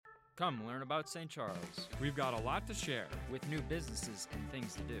Come learn about St. Charles. We've got a lot to share. With new businesses and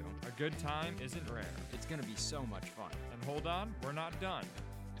things to do. A good time isn't rare. It's going to be so much fun. And hold on, we're not done.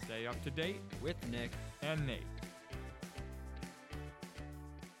 Stay up to date with Nick and Nate.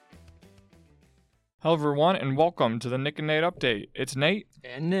 Hello everyone, and welcome to the Nick and Nate Update. It's Nate.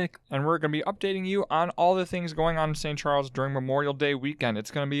 And Nick. And we're going to be updating you on all the things going on in St. Charles during Memorial Day weekend.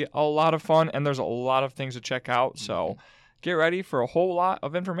 It's going to be a lot of fun, and there's a lot of things to check out, so get ready for a whole lot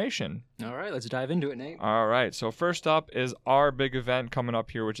of information. All right, let's dive into it, Nate. All right, so first up is our big event coming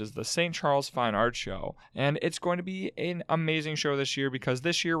up here, which is the St. Charles Fine Arts Show. And it's going to be an amazing show this year because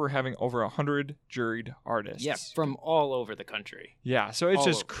this year we're having over 100 juried artists. Yeah, from all over the country. Yeah, so it's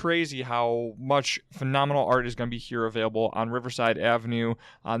just crazy how much phenomenal art is going to be here available on Riverside Avenue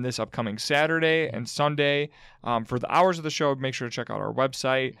on this upcoming Saturday and Sunday. For the hours of the show, make sure to check out our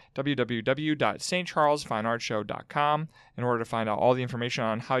website, www.stcharlesfineartshow.com, in order to find out all the information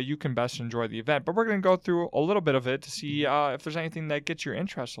on how you can best enjoy the event. But we're going to go through a little bit of it to see if there's anything that gets your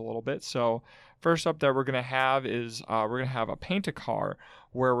interest a little bit. So first up that we're going to have is we're going to have a paint-a-car,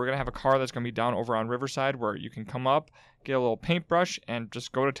 where we're going to have a car that's going to be down over on Riverside where you can come up, get a little paintbrush, and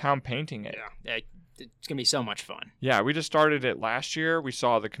just go to town painting it. Yeah. It's going to be so much fun. Yeah, we just started it last year. We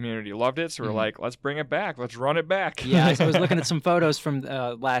saw the community loved it, so we're like, let's bring it back. Let's run it back. Yeah, I was looking at some photos from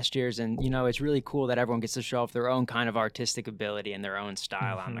last year's, and, it's really cool that everyone gets to show off their own kind of artistic ability and their own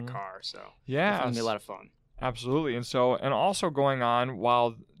style on the car. So yeah, it's going to be a lot of fun. Absolutely. And also going on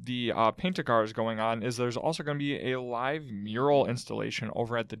while the Paint-A-Car is going on is there's also going to be a live mural installation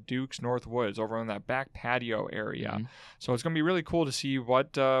over at the Duke's North Woods over in that back patio area. So it's going to be really cool to see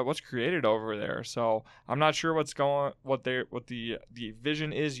what's created over there. So I'm not sure what the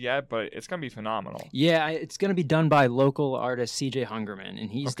vision is yet, but it's going to be phenomenal. Yeah, it's going to be done by local artist CJ Hungerman, and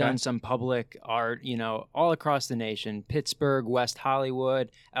he's done some public art, all across the nation, Pittsburgh, West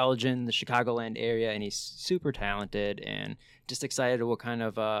Hollywood, Elgin, the Chicagoland area, and he's super talented and just excited to what kind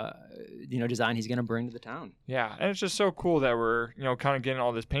of design he's going to bring to the town. Yeah, and it's just so cool that we're kind of getting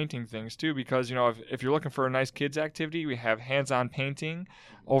all this painting things too, because if you're looking for a nice kids activity, we have hands-on painting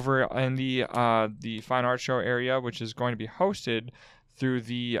over in the Fine Art Show area, which is going to be hosted through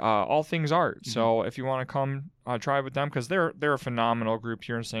the All Things Art. So if you want to come try with them, because they're a phenomenal group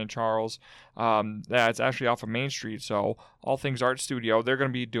here in St. Charles. It's actually off of Main Street. So All Things Art Studio, they're going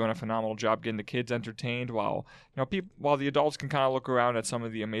to be doing a phenomenal job getting the kids entertained while the adults can kind of look around at some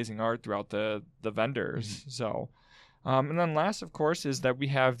of the amazing art throughout the vendors. So. And then last, of course, is that we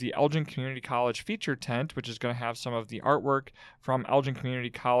have the Elgin Community College feature tent, which is going to have some of the artwork from Elgin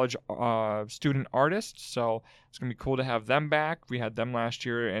Community College student artists. So it's going to be cool to have them back. We had them last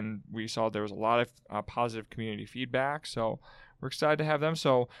year, and we saw there was a lot of positive community feedback. So we're excited to have them.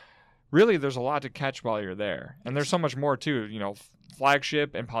 So really, there's a lot to catch while you're there. And there's so much more, too.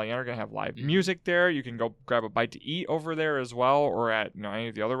 Flagship and Pollyanna are going to have live music there. You can go grab a bite to eat over there as well, or at any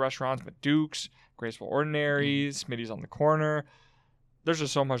of the other restaurants, but Duke's, Graceful Ordinaries, Smitty's on the corner. There's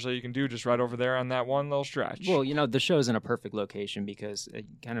just so much that you can do just right over there on that one little stretch. Well, the show's in a perfect location because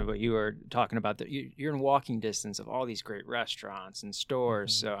kind of what you were talking about, that you're in walking distance of all these great restaurants and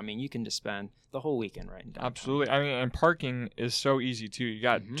stores. So, you can just spend the whole weekend right in downtown. Absolutely. And parking is so easy, too. You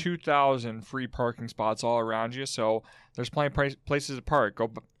got 2,000 free parking spots all around you, so there's plenty of places to park.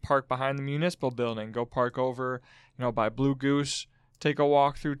 Go park behind the municipal building. Go park over, by Blue Goose. Take a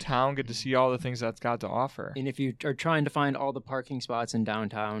walk through town, get to see all the things that's got to offer. And if you are trying to find all the parking spots in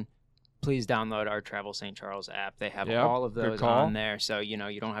downtown, please download our Travel St. Charles app. They have all of those on there, so you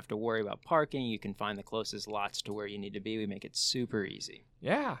don't have to worry about parking. You can find the closest lots to where you need to be. We make it super easy.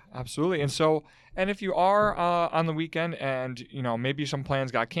 Yeah, absolutely. And if you are on the weekend and maybe some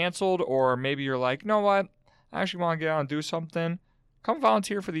plans got canceled, or maybe you're like, you know what, I actually want to get out and do something, come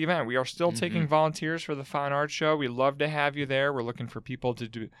volunteer for the event. We are still taking volunteers for the Fine Arts Show. We'd love to have you there. We're looking for people to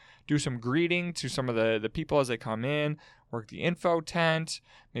do some greeting to some of the people as they come in, work the info tent,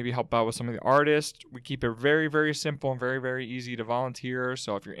 maybe help out with some of the artists. We keep it very, very simple and very, very easy to volunteer.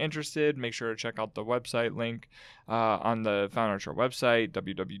 So if you're interested, make sure to check out the website link on the Fine Arts Show website,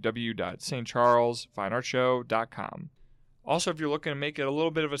 www.stcharlesfineartshow.com. Also, if you're looking to make it a little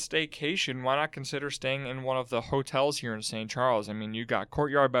bit of a staycation, why not consider staying in one of the hotels here in St. Charles? You got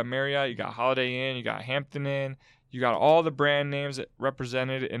Courtyard by Marriott, you got Holiday Inn, you got Hampton Inn, you got all the brand names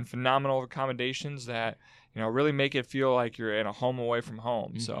represented in phenomenal accommodations that, really make it feel like you're in a home away from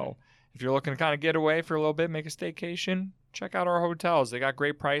home. So if you're looking to kind of get away for a little bit, make a staycation, check out our hotels. They got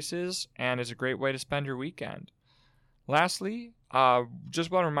great prices, and it's a great way to spend your weekend. Lastly,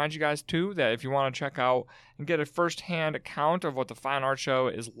 just want to remind you guys, too, that if you want to check out and get a first-hand account of what the Fine Art Show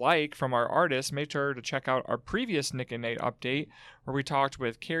is like from our artists, make sure to check out our previous Nick and Nate update, where we talked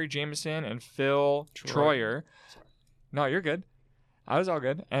with Carrie Jameson and Phil Troyer. No, you're good. I was all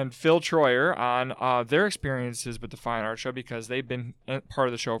good. And Phil Troyer on their experiences with the Fine Art Show, because they've been part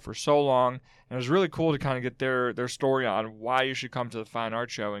of the show for so long. And it was really cool to kind of get their story on why you should come to the Fine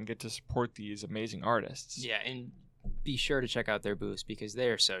Art Show and get to support these amazing artists. Yeah, and be sure to check out their booths because they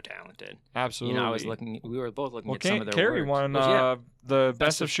are so talented. Absolutely. We were both looking at some of their Carrie work. won the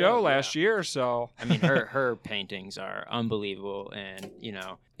Best of Show last year, so. I mean, her paintings are unbelievable, and,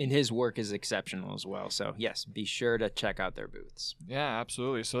 and his work is exceptional as well. So, yes, be sure to check out their booths. Yeah,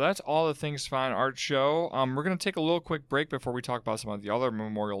 absolutely. So that's all the Things Fine Art Show. We're going to take a little quick break before we talk about some of the other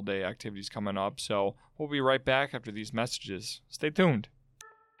Memorial Day activities coming up. So we'll be right back after these messages. Stay tuned.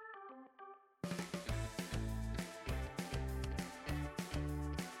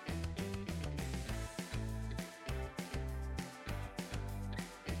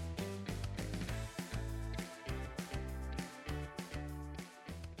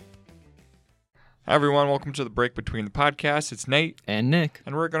 Hi everyone, welcome to the break between the podcasts. It's Nate and Nick,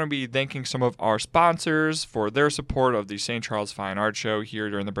 and we're going to be thanking some of our sponsors for their support of the St. Charles Fine Art Show here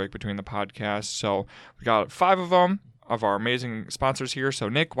during the break between the podcasts. So we got 5 of them of our amazing sponsors here. So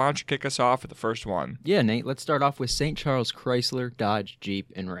Nick, why don't you kick us off with the first one? Yeah, Nate, let's start off with St. Charles Chrysler, Dodge,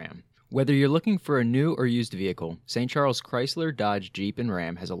 Jeep, and Ram. Whether you're looking for a new or used vehicle, St. Charles Chrysler, Dodge, Jeep, and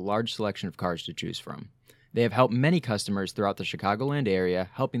Ram has a large selection of cars to choose from. They have helped many customers throughout the Chicagoland area,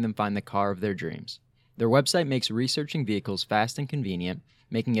 helping them find the car of their dreams. Their website makes researching vehicles fast and convenient,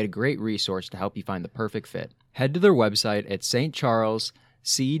 making it a great resource to help you find the perfect fit. Head to their website at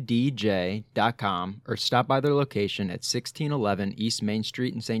stcharlescdj.com or stop by their location at 1611 East Main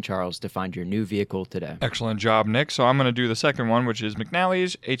Street in St. Charles to find your new vehicle today. Excellent job, Nick. So I'm going to do the second one, which is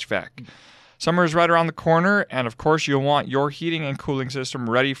McNally's HVAC. Summer is right around the corner, and of course you'll want your heating and cooling system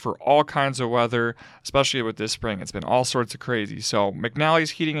ready for all kinds of weather, especially with this spring. It's been all sorts of crazy. So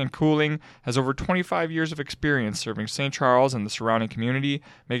McNally's Heating and Cooling has over 25 years of experience serving St. Charles and the surrounding community,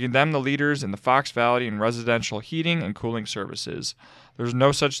 making them the leaders in the Fox Valley in residential heating and cooling services. There's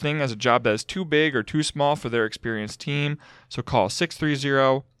no such thing as a job that is too big or too small for their experienced team, so call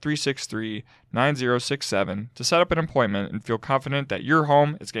 630-363-9067 to set up an appointment and feel confident that your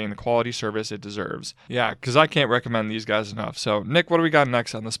home is getting the quality service it deserves. Yeah, because I can't recommend these guys enough. So, Nick, what do we got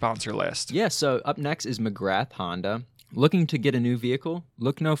next on the sponsor list? Yeah, so up next is McGrath Honda. Looking to get a new vehicle?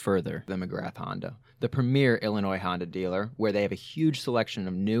 Look no further than McGrath Honda, the premier Illinois Honda dealer, where they have a huge selection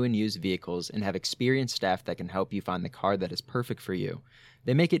of new and used vehicles and have experienced staff that can help you find the car that is perfect for you.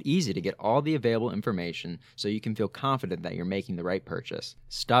 They make it easy to get all the available information so you can feel confident that you're making the right purchase.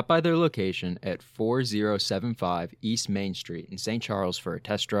 Stop by their location at 4075 East Main Street in St. Charles for a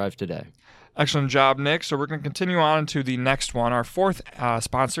test drive today. Excellent job, Nick. So we're going to continue on to the next one, our fourth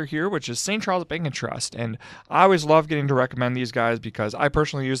sponsor here, which is St. Charles Bank and Trust. And I always love getting to recommend these guys because I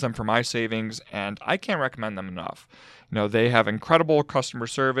personally use them for my savings, and I can't recommend them enough. They have incredible customer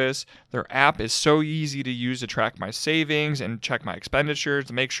service. Their app is so easy to use to track my savings and check my expenditures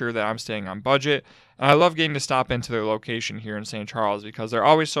to make sure that I'm staying on budget. And I love getting to stop into their location here in St. Charles because they're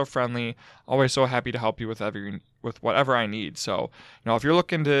always so friendly, always so happy to help you with whatever I need. So, if you're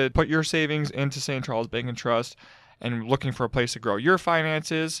looking to put your savings into St. Charles Bank and Trust and looking for a place to grow your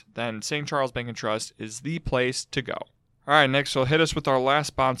finances, then St. Charles Bank and Trust is the place to go. All right, Nick, so hit us with our last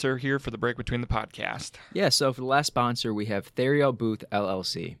sponsor here for the break between the podcast. Yeah, so for the last sponsor, we have Theriault Booth,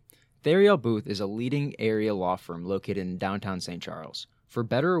 LLC. Theriault Booth is a leading area law firm located in downtown St. Charles. For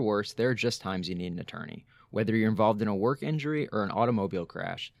better or worse, there are just times you need an attorney. Whether you're involved in a work injury or an automobile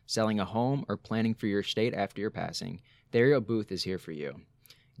crash, selling a home, or planning for your estate after your passing, Theriault Booth is here for you.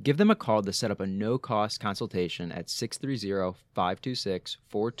 Give them a call to set up a no-cost consultation at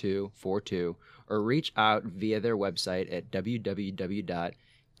 630-526-4242 or reach out via their website at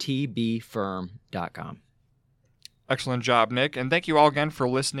www.tbfirm.com. Excellent job, Nick. And thank you all again for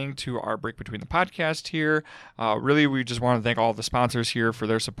listening to our break between the podcast here. Really, we just want to thank all the sponsors here for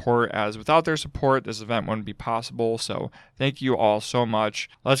their support, as without their support, this event wouldn't be possible. So thank you all so much.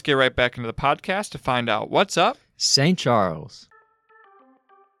 Let's get right back into the podcast to find out what's up St. Charles.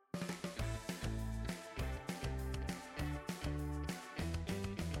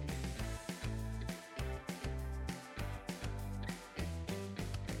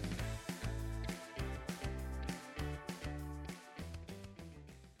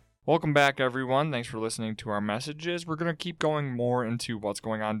 Welcome back, everyone. Thanks for listening to our messages. We're going to keep going more into what's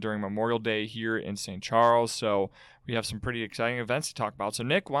going on during Memorial Day here in St. Charles. So we have some pretty exciting events to talk about. So,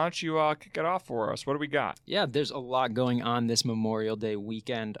 Nick, why don't you kick it off for us? What do we got? Yeah, there's a lot going on this Memorial Day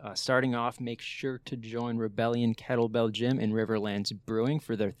weekend. Starting off, make sure to join Rebellion Kettlebell Gym and Riverlands Brewing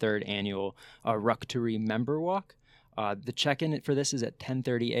for their third annual Ruck to Remember Walk. The check-in for this is at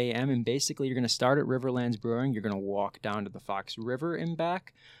 10:30 a.m. And basically, you're going to start at Riverlands Brewing. You're going to walk down to the Fox River and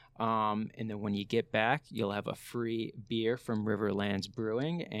back. And then when you get back, you'll have a free beer from Riverlands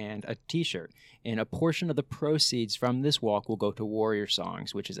Brewing and a t-shirt. And a portion of the proceeds from this walk will go to Warrior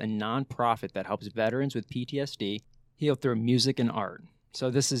Songs, which is a nonprofit that helps veterans with PTSD heal through music and art. So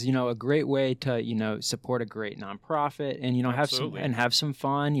this is, a great way to, support a great nonprofit and, have some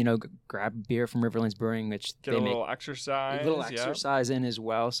fun, grab a beer from Riverlands Brewing, which get a little exercise in as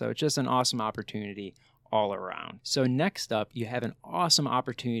well. So it's just an awesome opportunity all around. So next up, you have an awesome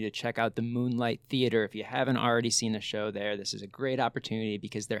opportunity to check out the Moonlight Theater. If you haven't already seen the show there, this is a great opportunity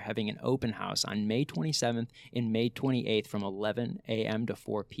because they're having an open house on May 27th and May 28th from 11 a.m. to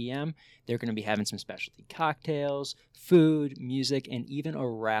 4 p.m. They're going to be having some specialty cocktails, food, music, and even a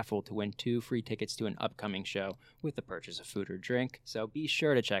raffle to win 2 free tickets to an upcoming show with the purchase of food or drink. So be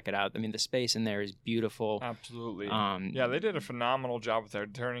sure to check it out. I mean, the space in there is beautiful. Absolutely. Yeah, they did a phenomenal job with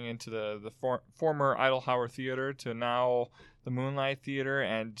that, turning into the former Idlehauer Theater to now the Moonlight Theater,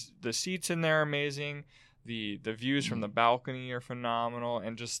 and the seats in there are amazing. The views from the balcony are phenomenal,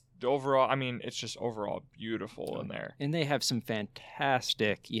 and just the overall, I mean, it's just overall beautiful in there. And they have some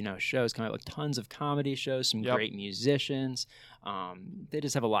fantastic, shows coming out, like tons of comedy shows, some great musicians. They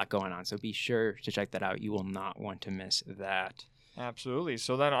just have a lot going on, so be sure to check that out. You will not want to miss that. Absolutely.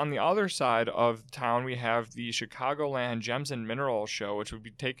 So then on the other side of town, we have the Chicagoland Gems and Minerals Show, which will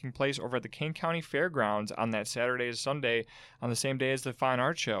be taking place over at the Kane County Fairgrounds on that Saturday and Sunday on the same day as the Fine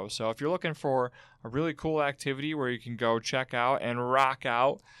Art Show. So if you're looking for a really cool activity where you can go check out and rock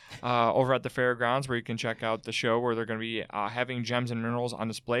out over at the fairgrounds, where you can check out the show where they're going to be having gems and minerals on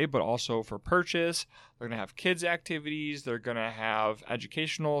display, but also for purchase. They're going to have kids activities. They're going to have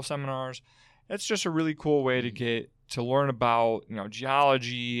educational seminars. It's just a really cool way to get to learn about,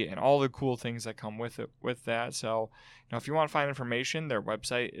 geology and all the cool things that come with that. So, if you want to find information, their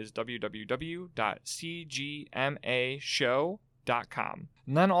website is www.cgmashow.com.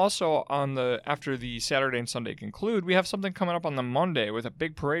 And then also after the Saturday and Sunday conclude, we have something coming up on the Monday with a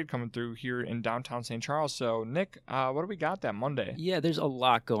big parade coming through here in downtown St. Charles. So, Nick, what do we got that Monday? Yeah, there's a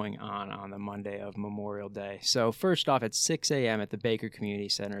lot going on the Monday of Memorial Day. So first off, at 6 a.m. at the Baker Community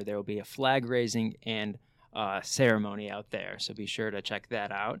Center, there will be a flag raising and ceremony out there. So be sure to check that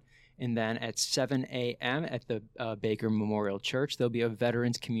out. And then at 7 a.m. at the Baker Memorial Church, there'll be a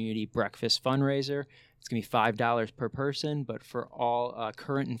Veterans Community Breakfast fundraiser. It's going to be $5 per person, but for all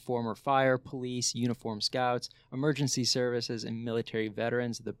current and former fire, police, uniformed scouts, emergency services, and military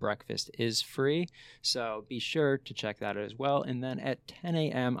veterans, the breakfast is free. So be sure to check that out as well. And then at 10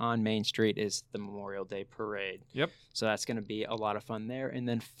 a.m. on Main Street is the Memorial Day Parade. Yep. So that's going to be a lot of fun there. And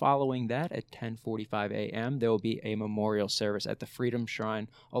then following that at 10:45 a.m., there will be a memorial service at the Freedom Shrine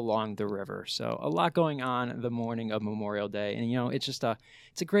along the river. So a lot going on the morning of Memorial Day. And, it's just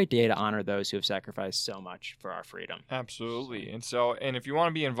it's a great day to honor those who have sacrificed so much for our freedom. Absolutely. And if you want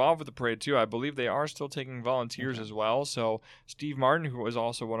to be involved with the parade too, I believe they are still taking volunteers as well. So Steve Martin, who was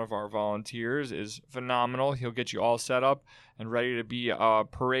also one of our volunteers, is phenomenal. He'll get you all set up and ready to be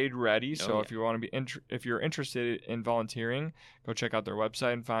parade ready. So if you want to if you're interested in volunteering, go check out their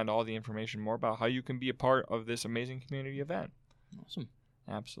website and find all the information more about how you can be a part of this amazing community event. Awesome.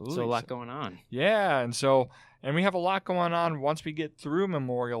 Absolutely. So a lot going on. Yeah, and we have a lot going on once we get through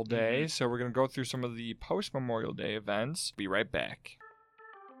Memorial Day. So we're going to go through some of the post-Memorial Day events. Be right back.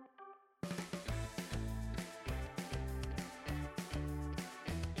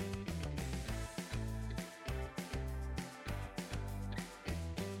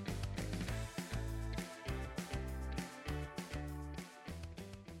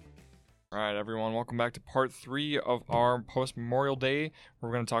 All right, everyone, welcome back to part 3 of our post-Memorial Day.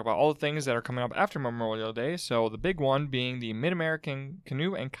 We're going to talk about all the things that are coming up after Memorial Day. So the big one being the Mid-American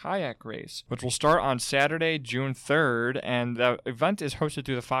Canoe and Kayak Race, which will start on Saturday, June 3rd, and the event is hosted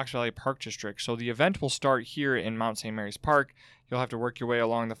through the Fox Valley Park District. So the event will start here in Mount St. Mary's Park. You'll have to work your way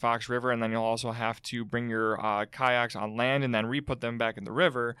along the Fox River, and then you'll also have to bring your kayaks on land and then re-put them back in the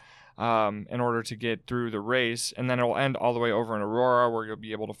river in order to get through the race. And then it will end all the way over in Aurora, where you'll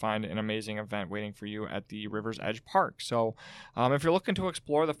be able to find an amazing event waiting for you at the River's Edge Park. So if you're looking to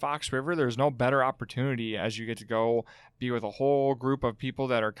explore the Fox River, there's no better opportunity as you get to go be with a whole group of people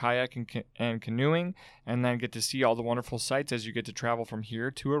that are kayaking and canoeing, and then get to see all the wonderful sights as you get to travel from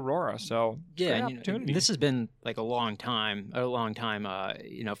here to Aurora. So yeah, and this has been like a long time,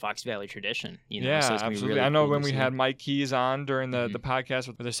 Fox Valley tradition. Yeah, so absolutely. Really I know cool when we had Mike Keys on during the podcast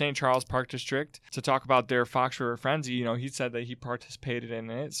with the St. Charles Park District to talk about their Fox River Frenzy, he said that he participated in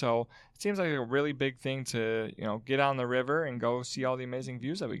it. So it seems like a really big thing to, get on the river and go see all the amazing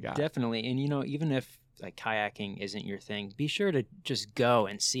views that we got. Definitely. And, even if like kayaking isn't your thing, be sure to just go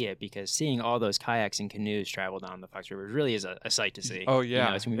and see it, because seeing all those kayaks and canoes travel down the Fox River really is a sight to see. Oh,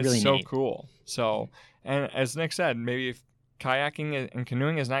 yeah. It's going to be really so neat. Cool. So, and as Nick said, maybe if kayaking and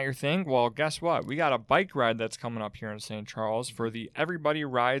canoeing is not your thing, well, guess what? We got a bike ride that's coming up here in St. Charles for the Everybody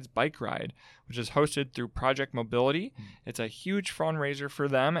Rides Bike Ride, which is hosted through Project Mobility. It's a huge fundraiser for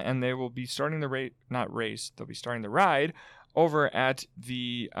them, and they will be starting they'll be starting the ride over at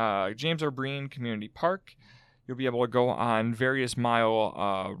the James R. Breen Community Park. You'll be able to go on various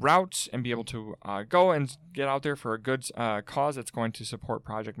mile routes and be able to go and get out there for a good cause that's going to support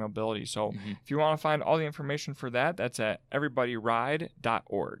Project Mobility. So if you want to find all the information for that, that's at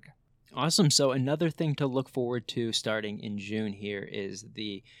everybodyride.org. Awesome. So another thing to look forward to starting in June here is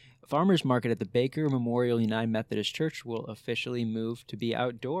the Farmers Market at the Baker Memorial United Methodist Church will officially move to be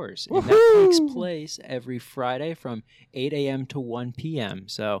outdoors. And that takes place every Friday from 8 a.m. to 1 p.m.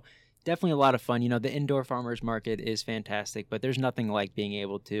 So definitely a lot of fun. The indoor farmers market is fantastic, but there's nothing like being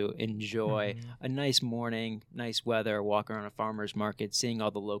able to enjoy a nice morning, nice weather, walk around a farmers market, seeing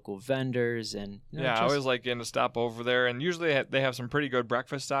all the local vendors. And I always like getting to stop over there. And usually they have some pretty good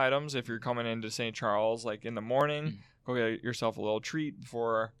breakfast items if you're coming into St. Charles, like in the morning. Go get yourself a little treat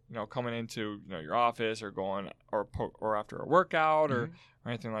before coming into your office or going or after a workout or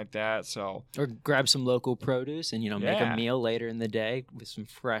anything like that. So or grab some local produce and make a meal later in the day with some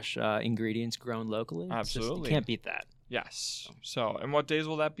fresh ingredients grown locally. Absolutely, you can't beat that. Yes. So, and what days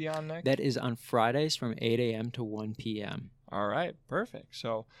will that be on, Nick? That is on Fridays from 8 a.m. to 1 p.m. All right, perfect.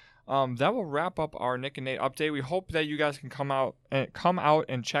 So that will wrap up our Nick and Nate update. We hope that you guys can come out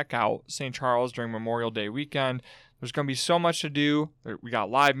and check out St. Charles during Memorial Day weekend. There's going to be so much to do. We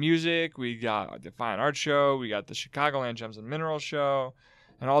got live music. We got the Fine Art Show. We got the Chicagoland Gems and Minerals Show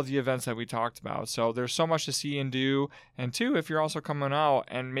and all the events that we talked about. So there's so much to see and do. And two, if you're also coming out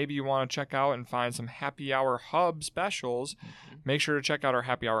and maybe you want to check out and find some happy hour hub specials, make sure to check out our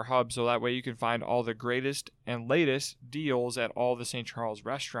happy hour hub so that way you can find all the greatest and latest deals at all the St. Charles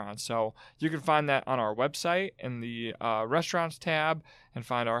restaurants. So you can find that on our website in the restaurants tab and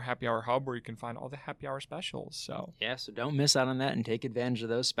find our happy hour hub where you can find all the happy hour specials. So don't miss out on that and take advantage of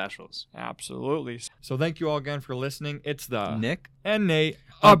those specials. Absolutely. So thank you all again for listening. It's the Nick and Nate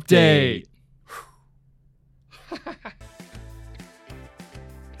update.